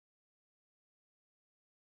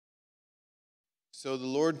So the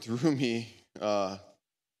Lord threw me a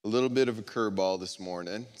little bit of a curveball this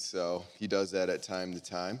morning. So he does that at time to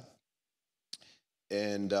time.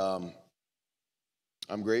 And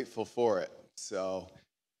I'm grateful for it. So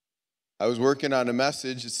I was working on a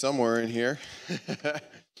message somewhere in here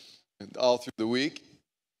all through the week.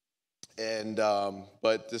 And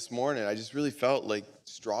but this morning, I just really felt like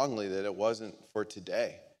strongly that it wasn't for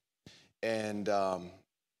today. And I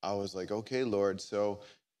was like, okay, Lord. So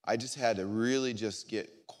I just had to really just get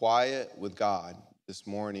quiet with God this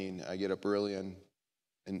morning. I get up early in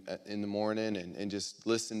the morning and just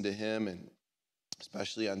listen to Him, and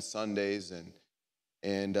especially on Sundays.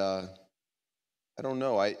 And I don't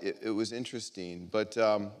know. It was interesting, but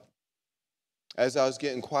as I was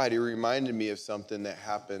getting quiet, it reminded me of something that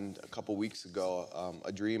happened a couple weeks ago.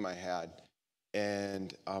 A dream I had,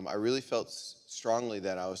 and I really felt strongly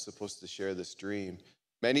that I was supposed to share this dream.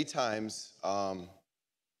 Many times,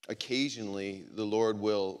 occasionally, the Lord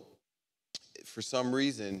will, for some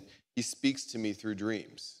reason, He speaks to me through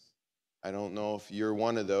dreams. I don't know if you're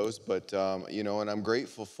one of those, but and I'm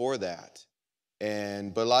grateful for that.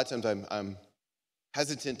 But a lot of times I'm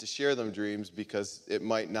hesitant to share them dreams because it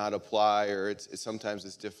might not apply, or sometimes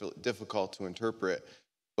it's difficult to interpret.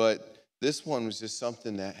 But this one was just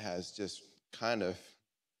something that has just kind of,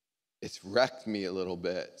 it's wrecked me a little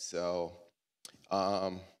bit. So,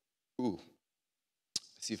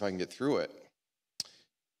 see if I can get through it.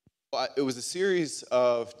 But it was a series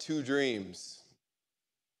of 2 dreams.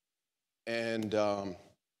 And the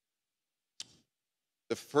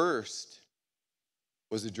first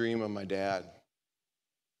was a dream of my dad.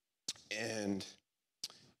 And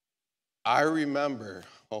I remember,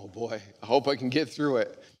 oh boy, I hope I can get through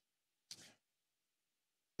it.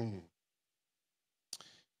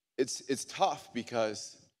 It's tough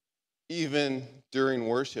because even during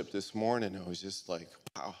worship this morning, I was just like,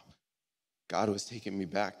 wow, God was taking me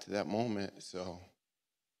back to that moment. So,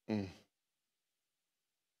 but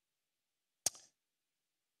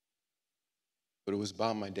it was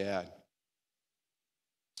about my dad.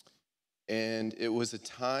 And it was a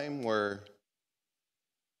time where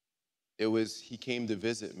he came to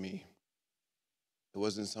visit me. It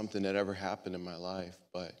wasn't something that ever happened in my life,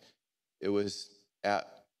 but it was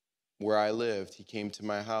at where I lived. He came to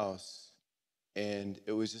my house, and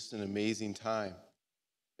it was just an amazing time.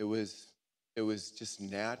 It was just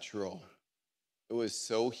natural. It was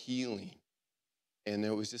so healing. And it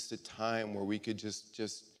was just a time where we could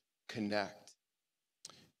just connect.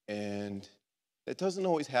 And that doesn't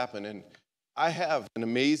always happen. And I have an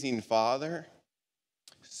amazing father,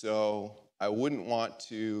 so I wouldn't want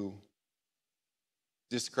to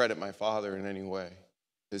discredit my father in any way,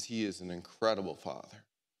 because he is an incredible father.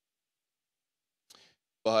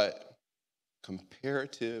 But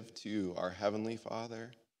comparative to our Heavenly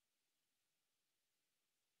Father,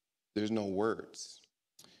 there's no words.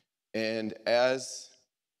 And as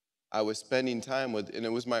I was spending time with, and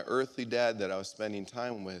it was my earthly dad that I was spending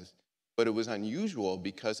time with, but it was unusual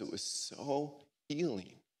because it was so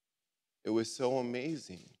healing. It was so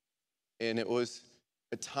amazing. And it was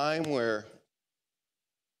a time where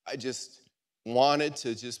I just wanted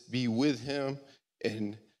to just be with him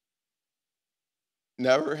and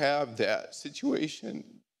never have that situation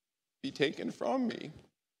be taken from me.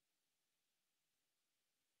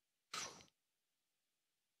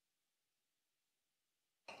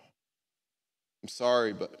 I'm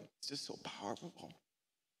sorry, but it's just so powerful.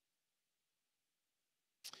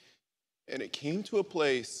 And it came to a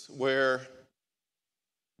place where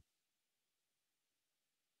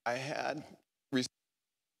I had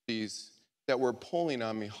responsibilities that were pulling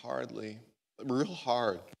on me real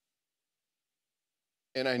hard.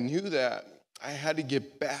 And I knew that I had to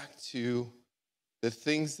get back to the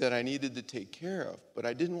things that I needed to take care of, but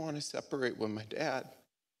I didn't want to separate with my dad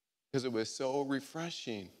because it was so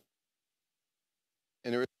refreshing.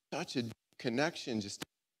 And there was such a connection just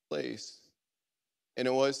in place. And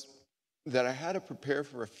it was that I had to prepare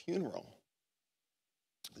for a funeral.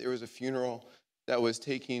 There was a funeral that was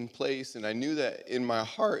taking place, and I knew that in my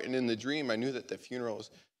heart and in the dream, I knew that the funeral was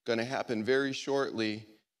going to happen very shortly,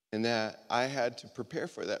 and that I had to prepare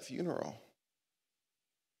for that funeral.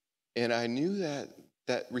 And I knew that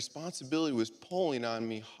that responsibility was pulling on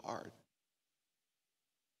me hard.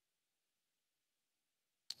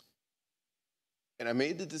 And I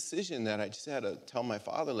made the decision that I just had to tell my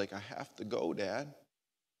father, like, I have to go, Dad.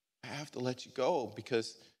 I have to let you go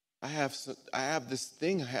because I have this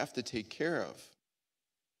thing I have to take care of.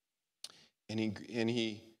 And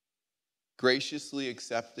he graciously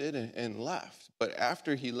accepted and left. But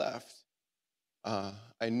after he left,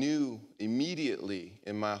 I knew immediately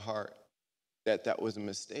in my heart that that was a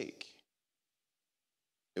mistake.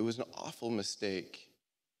 It was an awful mistake.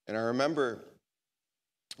 And I remember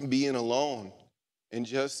being alone and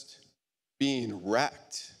just being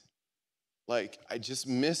wrecked. Like I just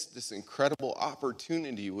missed this incredible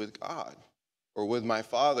opportunity with God or with my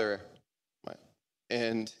Father.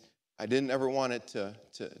 And I didn't ever want it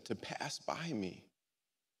to pass by me.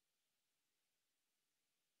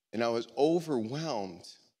 And I was overwhelmed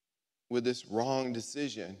with this wrong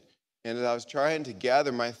decision. And as I was trying to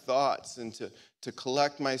gather my thoughts and to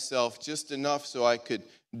collect myself just enough so I could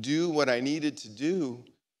do what I needed to do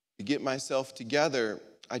to get myself together,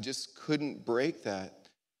 I just couldn't break that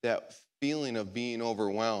feeling of being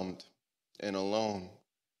overwhelmed and alone.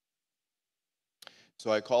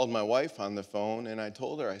 So I called my wife on the phone and I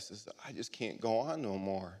told her, I said, I just can't go on no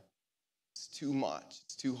more. It's too much.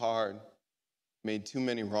 It's too hard. Made too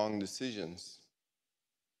many wrong decisions.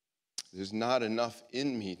 There's not enough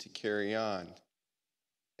in me to carry on.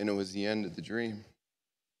 And it was the end of the dream.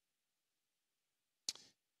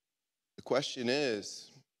 The question is,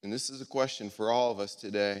 and this is a question for all of us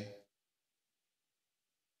today,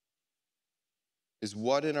 is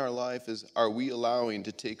what in our life are we allowing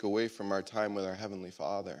to take away from our time with our Heavenly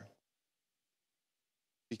Father?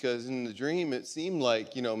 Because in the dream, it seemed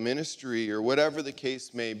like, ministry or whatever the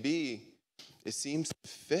case may be, it seems to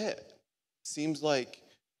fit. It seems like,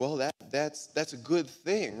 well, that's a good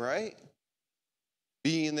thing, right?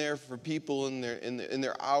 Being there for people in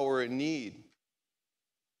their hour of need,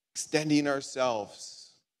 extending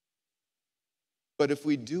ourselves. But if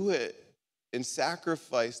we do it and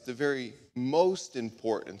sacrifice the very most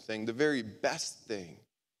important thing, the very best thing,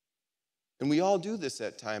 and we all do this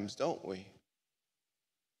at times, don't we?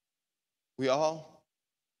 We all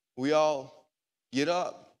get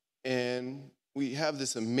up and we have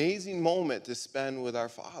this amazing moment to spend with our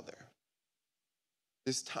Father.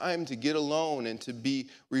 This time to get alone and to be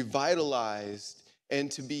revitalized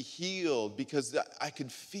and to be healed, because I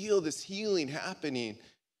could feel this healing happening.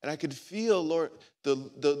 And I could feel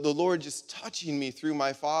the Lord just touching me through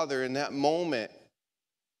my Father in that moment.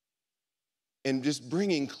 And just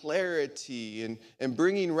bringing clarity and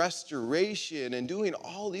bringing restoration and doing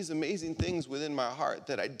all these amazing things within my heart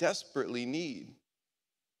that I desperately need.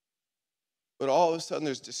 But all of a sudden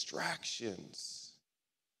there's distractions.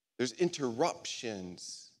 There's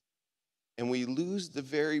interruptions. And we lose the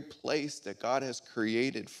very place that God has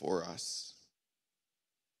created for us.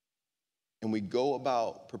 And we go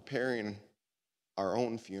about preparing our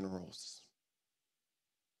own funerals.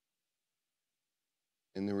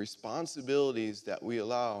 And the responsibilities that we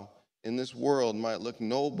allow in this world might look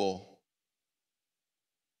noble,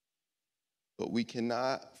 but we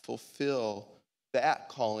cannot fulfill that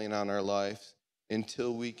calling on our life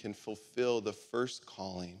until we can fulfill the first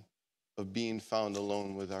calling of being found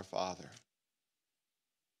alone with our Father.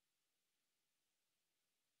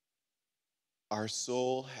 Our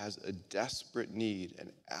soul has a desperate need,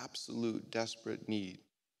 an absolute desperate need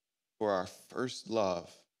for our first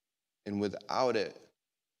love. And without it,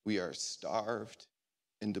 we are starved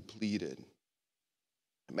and depleted.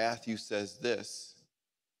 Matthew says this.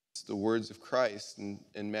 It's the words of Christ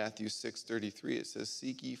in Matthew 6:33. It says,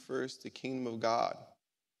 "Seek ye first the kingdom of God."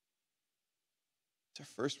 It's our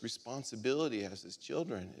first responsibility as his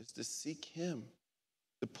children, is to seek him,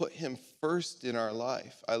 to put him first in our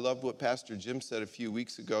life. I love what Pastor Jim said a few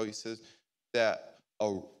weeks ago. He says that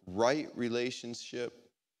a right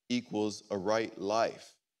relationship equals a right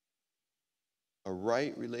life. A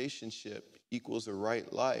right relationship equals a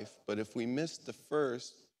right life. But if we miss the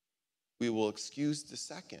first, we will excuse the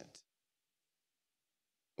second.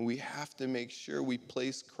 And we have to make sure we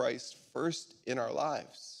place Christ first in our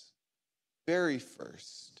lives. Very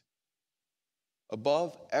first.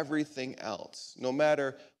 Above everything else. No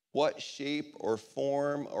matter what shape or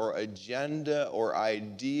form or agenda or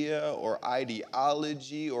idea or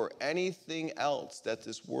ideology or anything else that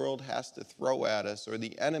this world has to throw at us or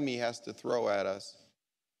the enemy has to throw at us,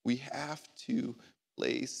 we have to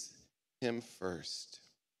place him first.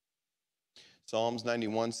 Psalms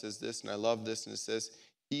 91 says this, and I love this, and it says,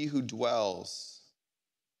 he who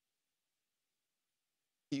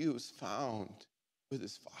is found with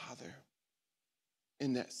his Father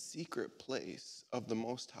in that secret place of the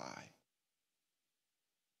Most High.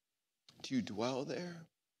 Do you dwell there?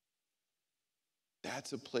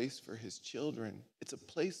 That's a place for his children. It's a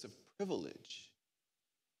place of privilege.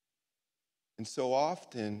 And so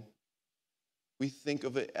often, we think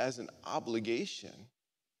of it as an obligation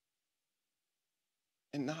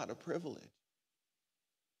and not a privilege.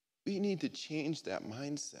 We need to change that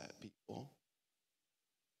mindset, people.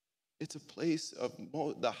 It's a place of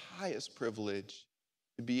the highest privilege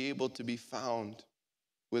to be able to be found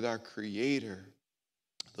with our Creator,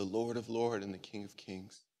 the Lord of Lords and the King of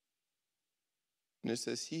Kings. And it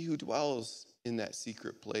says, he who dwells in that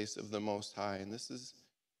secret place of the Most High. And this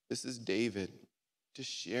is David just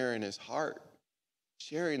sharing his heart,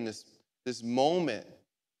 sharing this moment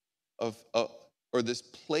or this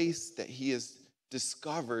place that he has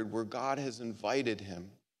discovered where God has invited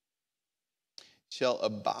him. Shall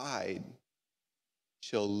abide,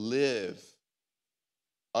 shall live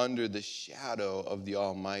under the shadow of the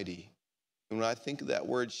Almighty. And when I think of that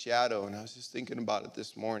word shadow, and I was just thinking about it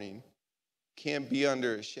this morning, can't be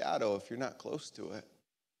under a shadow if you're not close to it.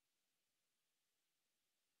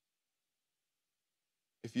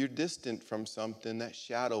 If you're distant from something, that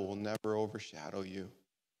shadow will never overshadow you.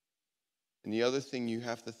 And the other thing you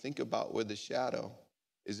have to think about with the shadow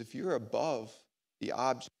is if you're above the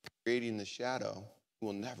object creating the shadow, you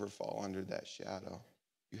will never fall under that shadow.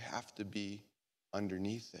 You have to be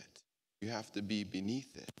underneath it. You have to be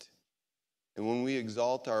beneath it. And when we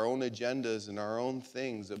exalt our own agendas and our own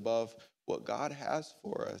things above what God has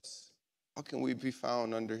for us, how can we be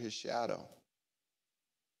found under his shadow?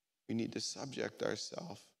 We need to subject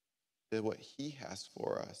ourselves to what he has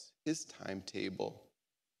for us, his timetable,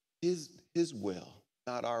 his will,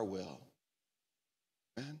 not our will.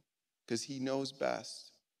 Amen? Because he knows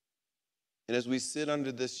best. And as we sit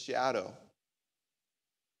under this shadow,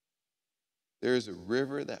 there is a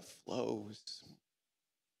river that flows.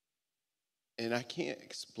 And I can't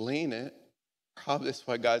explain it. Probably that's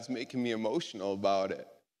why God's making me emotional about it.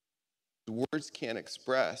 The words can't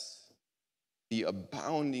express the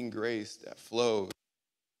abounding grace that flows.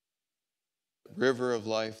 The river of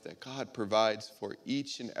life that God provides for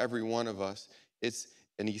each and every one of us. It's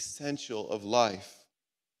an essential of life.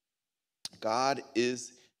 God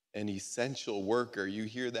is an essential worker. You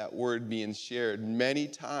hear that word being shared many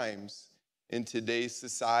times in today's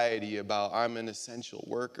society about I'm an essential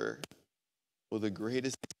worker. Well, the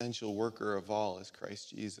greatest essential worker of all is Christ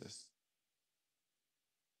Jesus.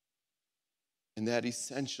 And that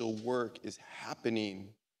essential work is happening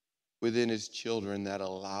within his children that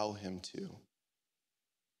allow him to.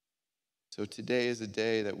 So today is a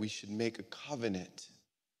day that we should make a covenant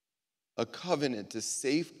to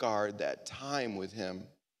safeguard that time with him.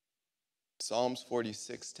 Psalms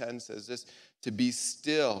 46:10 says this, to be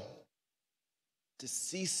still, to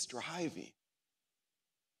cease striving,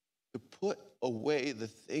 to put away the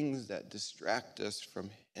things that distract us from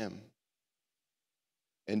him,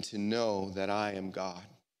 and to know that I am God.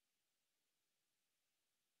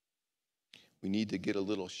 We need to get a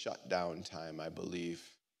little shutdown time, I believe.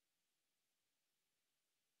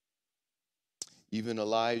 Even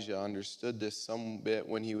Elijah understood this some bit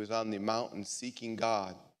when he was on the mountain seeking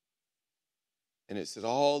God. And it said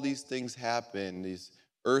all these things happened, these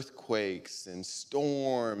earthquakes and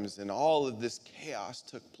storms and all of this chaos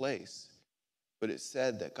took place. But it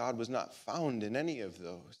said that God was not found in any of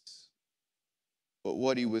those. But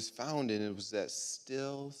what he was found in, it was that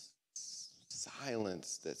still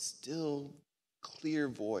silence, that still clear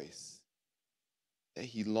voice that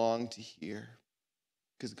he longed to hear.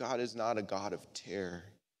 Because God is not a God of terror,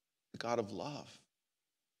 a God of love.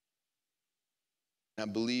 And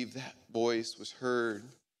I believe that voice was heard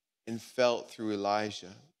and felt through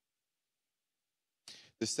Elijah.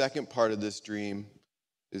 The second part of this dream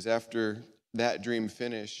is after that dream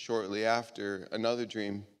finished, shortly after, another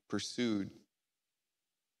dream pursued.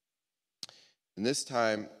 And this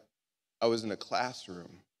time, I was in a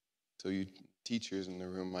classroom. So you teachers in the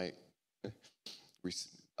room might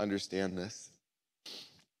understand this.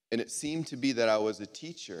 And it seemed to be that I was a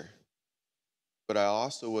teacher, but I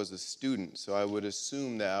also was a student. So I would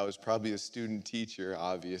assume that I was probably a student teacher,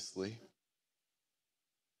 obviously.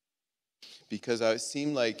 Because it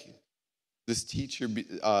seemed like this teacher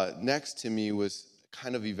next to me was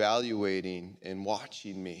kind of evaluating and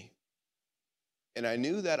watching me. And I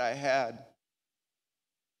knew that I had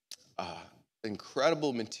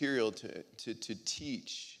incredible material to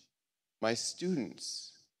teach my students.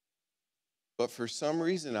 But for some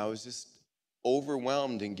reason, I was just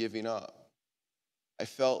overwhelmed and giving up. I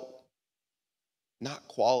felt not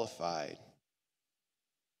qualified,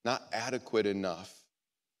 not adequate enough.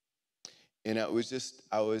 And I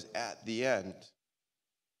was at the end.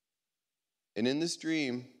 And in this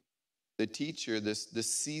dream, the teacher, this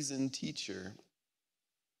seasoned teacher,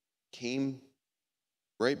 came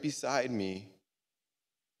right beside me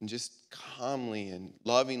and just calmly and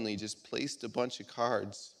lovingly just placed a bunch of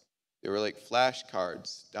cards. They were like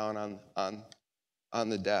flashcards down on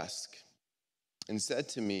the desk and said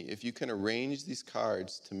to me, if you can arrange these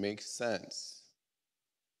cards to make sense,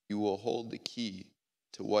 you will hold the key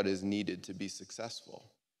to what is needed to be successful.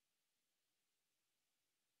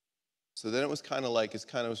 So then it was kind of like, it's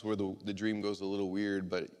kind of where the dream goes a little weird,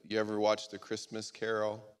 but you ever watch The Christmas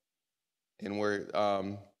Carol? And where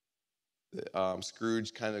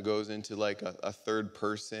Scrooge kind of goes into like a third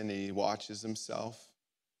person and he watches himself.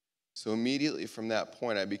 So immediately from that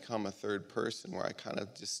point, I become a third person where I kind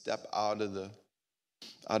of just step out of the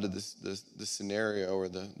scenario or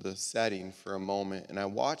the setting for a moment, and I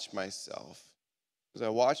watch myself. As I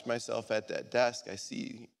watch myself at that desk, I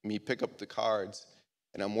see me pick up the cards,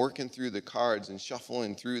 and I'm working through the cards and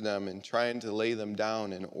shuffling through them and trying to lay them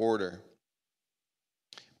down in order.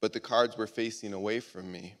 But the cards were facing away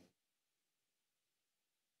from me.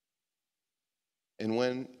 And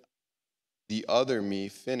when the other me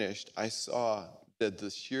finished, I saw that the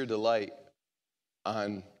sheer delight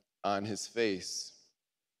on his face.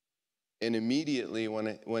 And immediately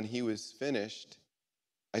when he was finished,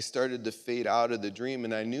 I started to fade out of the dream,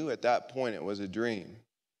 and I knew at that point it was a dream.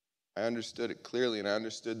 I understood it clearly, and I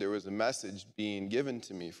understood there was a message being given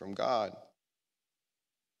to me from God.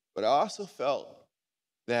 But I also felt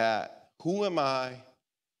that who am I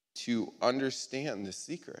to understand the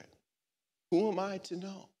secret? Who am I to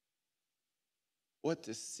know what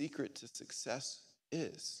the secret to success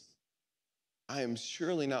is? I am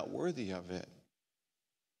surely not worthy of it.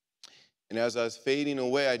 And as I was fading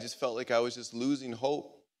away, I just felt like I was just losing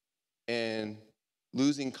hope and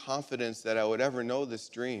losing confidence that I would ever know this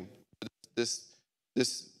dream,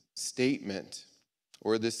 this statement,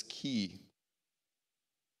 or this key.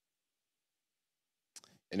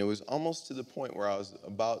 And it was almost to the point where I was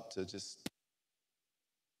about to just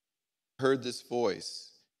heard this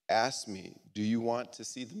voice ask me, "Do you want to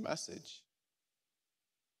see the message?"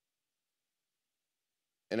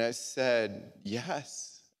 And I said,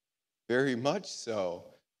 "Yes, very much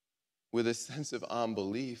so," with a sense of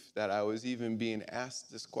unbelief that I was even being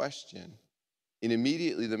asked this question. And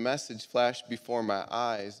immediately the message flashed before my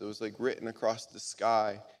eyes. It was like written across the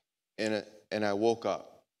sky, and I woke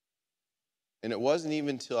up. And it wasn't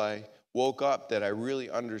even until I woke up that I really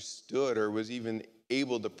understood or was even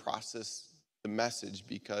able to process the message,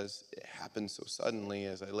 because it happened so suddenly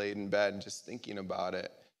as I laid in bed and just thinking about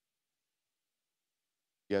it.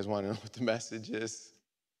 You guys want to know what the message is?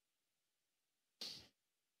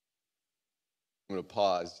 I'm going to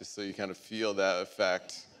pause just so you kind of feel that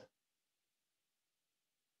effect.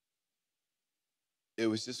 It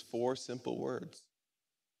was just 4 simple words.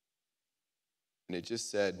 And it just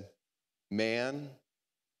said, "Man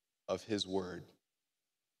of his word."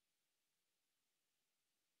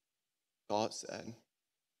 That's all it said.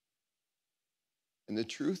 And the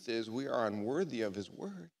truth is, we are unworthy of his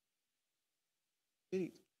word.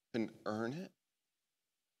 We couldn't earn it.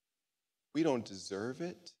 We don't deserve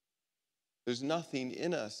it. There's nothing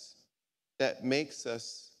in us that makes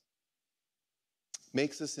us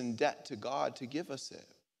in debt to God to give us it.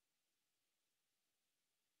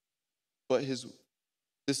 But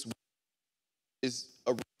this is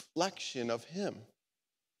a reflection of him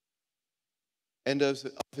and of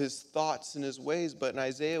his thoughts and his ways. But in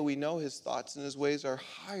Isaiah, we know his thoughts and his ways are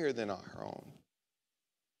higher than our own.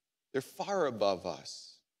 They're far above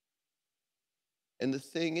us. And the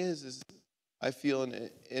thing is I feel,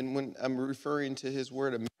 and when I'm referring to his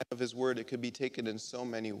word, a man of his word, it could be taken in so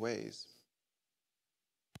many ways.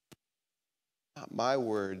 Not my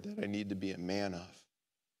word that I need to be a man of.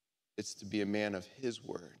 It's to be a man of his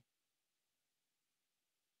word.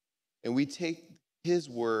 And we take his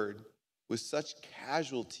word with such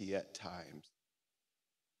casualty at times.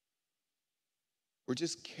 We're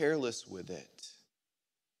just careless with it.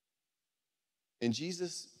 And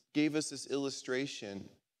Jesus gave us this illustration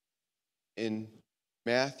in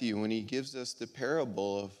Matthew when he gives us the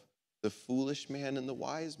parable of the foolish man and the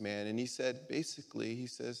wise man. And he says,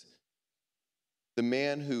 the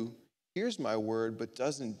man who hears my word but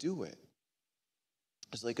doesn't do it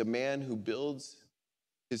is like a man who builds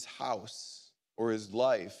his house or his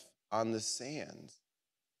life on the sands.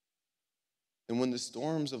 And when the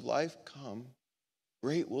storms of life come,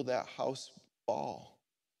 great will that house fall.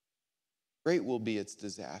 Great will be its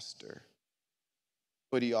disaster.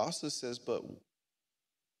 But he also says, but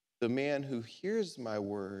the man who hears my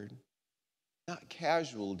word, not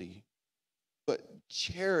casually, but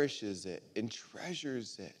cherishes it and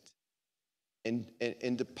treasures it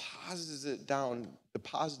and deposits it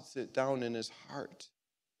down in his heart,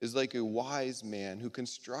 is like a wise man who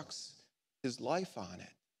constructs his life on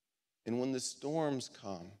it. And when the storms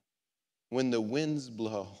come, when the winds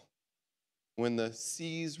blow, when the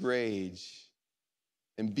seas rage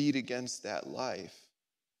and beat against that life,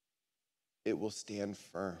 it will stand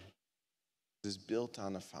firm. It is built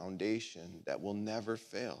on a foundation that will never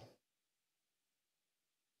fail.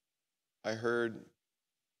 I heard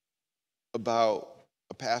about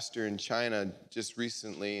a pastor in China just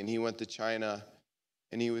recently, and he went to China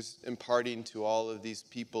and he was imparting to all of these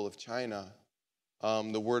people of China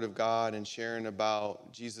the Word of God and sharing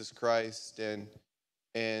about Jesus Christ.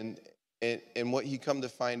 And what he come to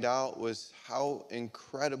find out was how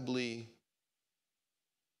incredibly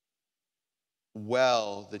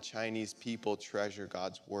well the Chinese people treasure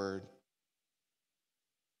God's Word.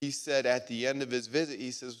 He said at the end of his visit,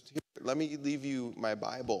 he says, "Here, let me leave you my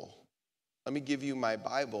Bible. Let me give you my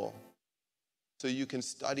Bible so you can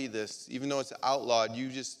study this. Even though it's outlawed, you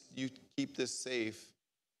keep this safe."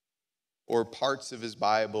 Or parts of his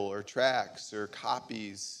Bible or tracts or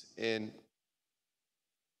copies. And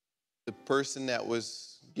the person that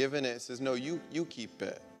was given it says, "No, you keep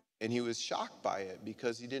it." And he was shocked by it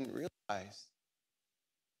because he didn't realize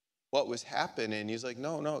what was happening. He's like,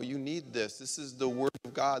 no, you need this. This is the Word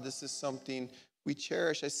of God. This is something we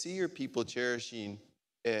cherish. I see your people cherishing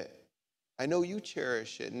it. I know you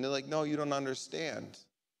cherish it. And they're like, "No, you don't understand.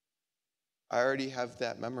 I already have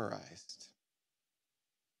that memorized.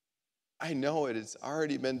 I know it. It's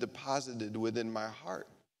already been deposited within my heart."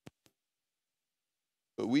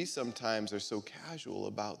 But we sometimes are so casual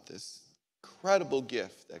about this incredible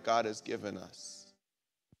gift that God has given us.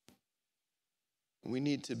 We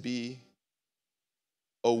need to be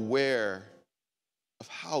aware of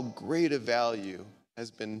how great a value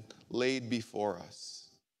has been laid before us.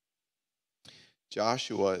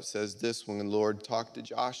 Joshua, it says this when the Lord talked to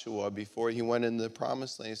Joshua before he went into the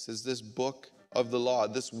promised land. He says, "This book of the law,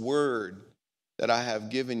 this word that I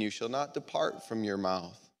have given you shall not depart from your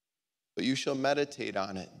mouth, but you shall meditate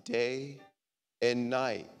on it day and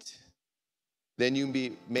night. Then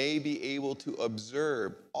you may be able to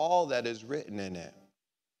observe all that is written in it.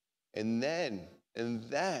 And then,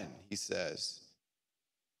 he says,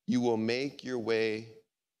 you will make your way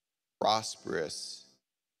prosperous,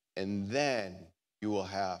 and then you will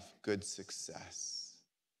have good success."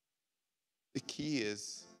 The key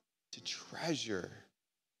is to treasure,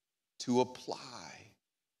 to apply,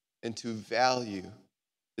 and to value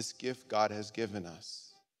this gift God has given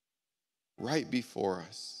us right before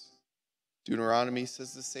us. Deuteronomy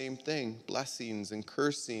says the same thing. Blessings and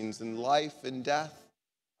cursings and life and death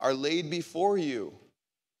are laid before you,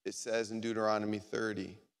 it says in Deuteronomy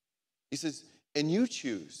 30. He says, and you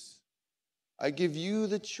choose. I give you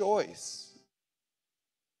the choice.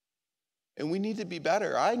 And we need to be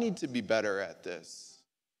better. I need to be better at this.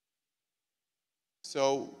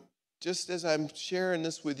 So just as I'm sharing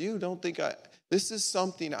this with you, don't think this is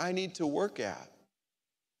something I need to work at.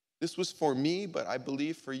 This was for me, but I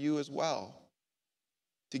believe for you as well.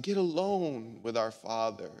 To get alone with our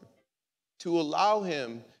Father, to allow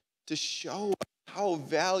him to show us how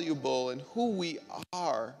valuable and who we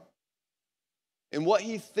are and what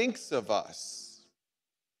he thinks of us.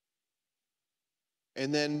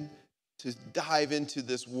 And then to dive into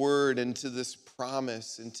this word, into this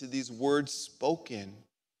promise, into these words spoken,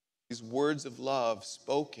 these words of love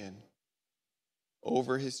spoken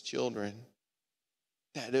over his children,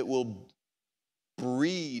 that it will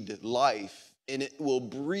breed life and it will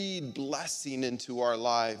breed blessing into our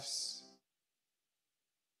lives.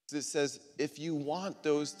 It says, if you want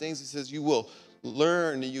those things, it says you will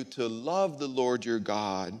learn you to love the Lord your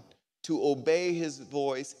God, to obey his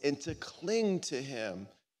voice, and to cling to him,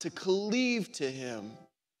 to cleave to him,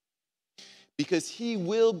 because he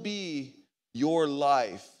will be your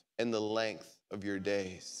life and the length of your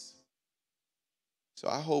days. So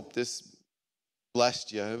I hope this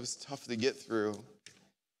blessed you. It was tough to get through.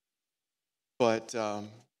 But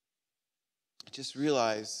just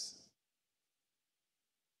realize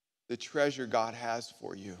the treasure God has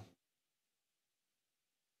for you.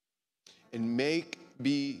 And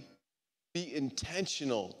be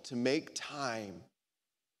intentional to make time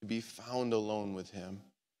to be found alone with him.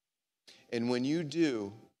 And when you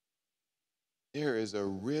do, there is a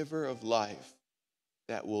river of life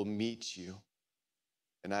that will meet you.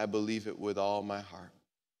 And I believe it with all my heart.